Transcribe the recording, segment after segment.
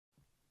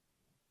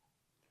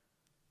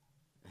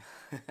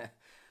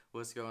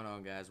What's going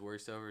on, guys?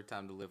 Work's over.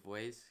 Time to lift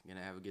weights.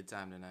 Gonna have a good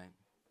time tonight.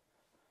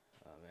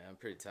 Oh man, I'm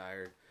pretty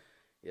tired.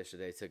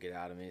 Yesterday took it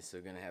out of me,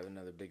 so gonna have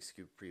another big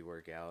scoop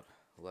pre-workout.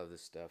 Love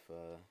this stuff.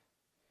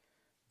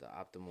 The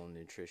Optimal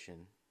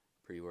Nutrition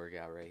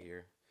pre-workout right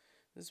here.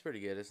 This is pretty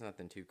good. It's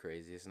nothing too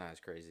crazy. It's not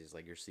as crazy as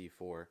like your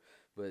C4,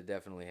 but it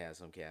definitely has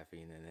some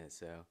caffeine in it,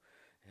 so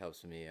it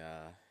helps me,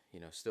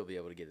 still be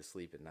able to get to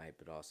sleep at night,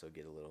 but also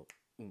get a little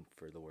oomph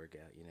for the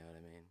workout. You know what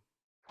I mean?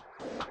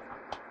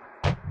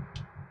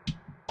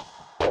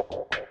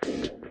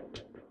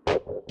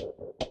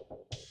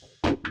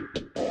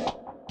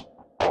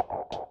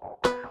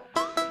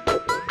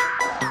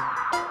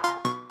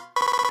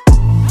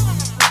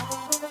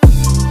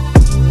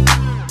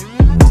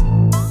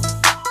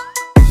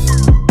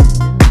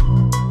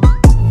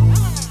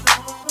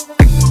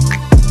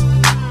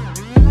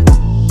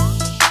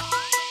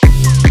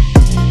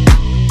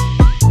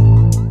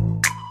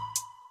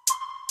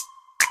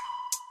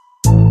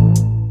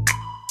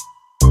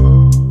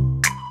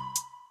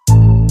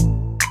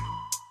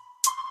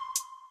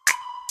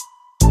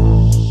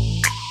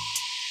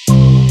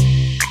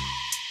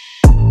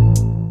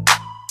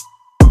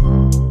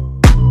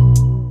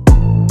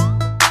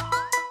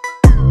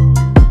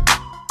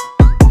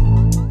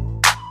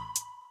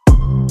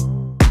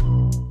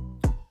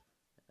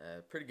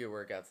 Pretty good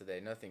workout today.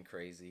 Nothing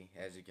crazy,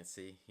 as you can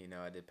see.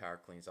 I did power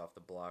cleans off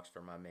the blocks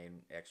for my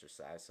main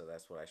exercise, so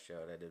that's what I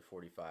showed. I did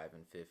 45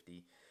 and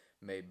 50,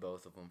 made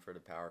both of them for the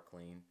power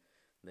clean.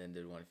 Then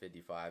did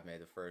 155,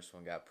 made the first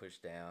one, got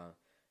pushed down,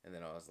 and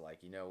then I was like,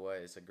 you know what?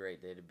 It's a great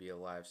day to be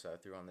alive, so I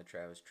threw on the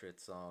Travis Tritt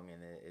song,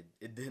 and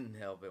it didn't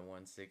help at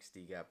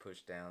 160, got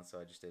pushed down, so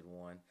I just did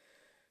one.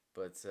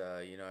 But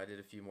I did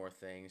a few more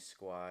things: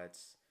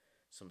 squats,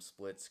 some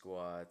split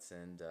squats,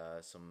 and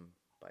some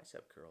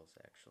bicep curls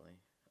actually.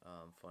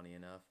 Funny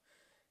enough,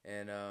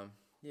 and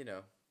you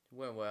know,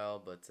 went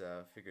well. But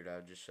figured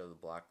I'd just show the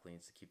block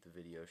cleans to keep the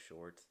video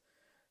short.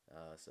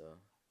 So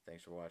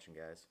thanks for watching,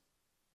 guys.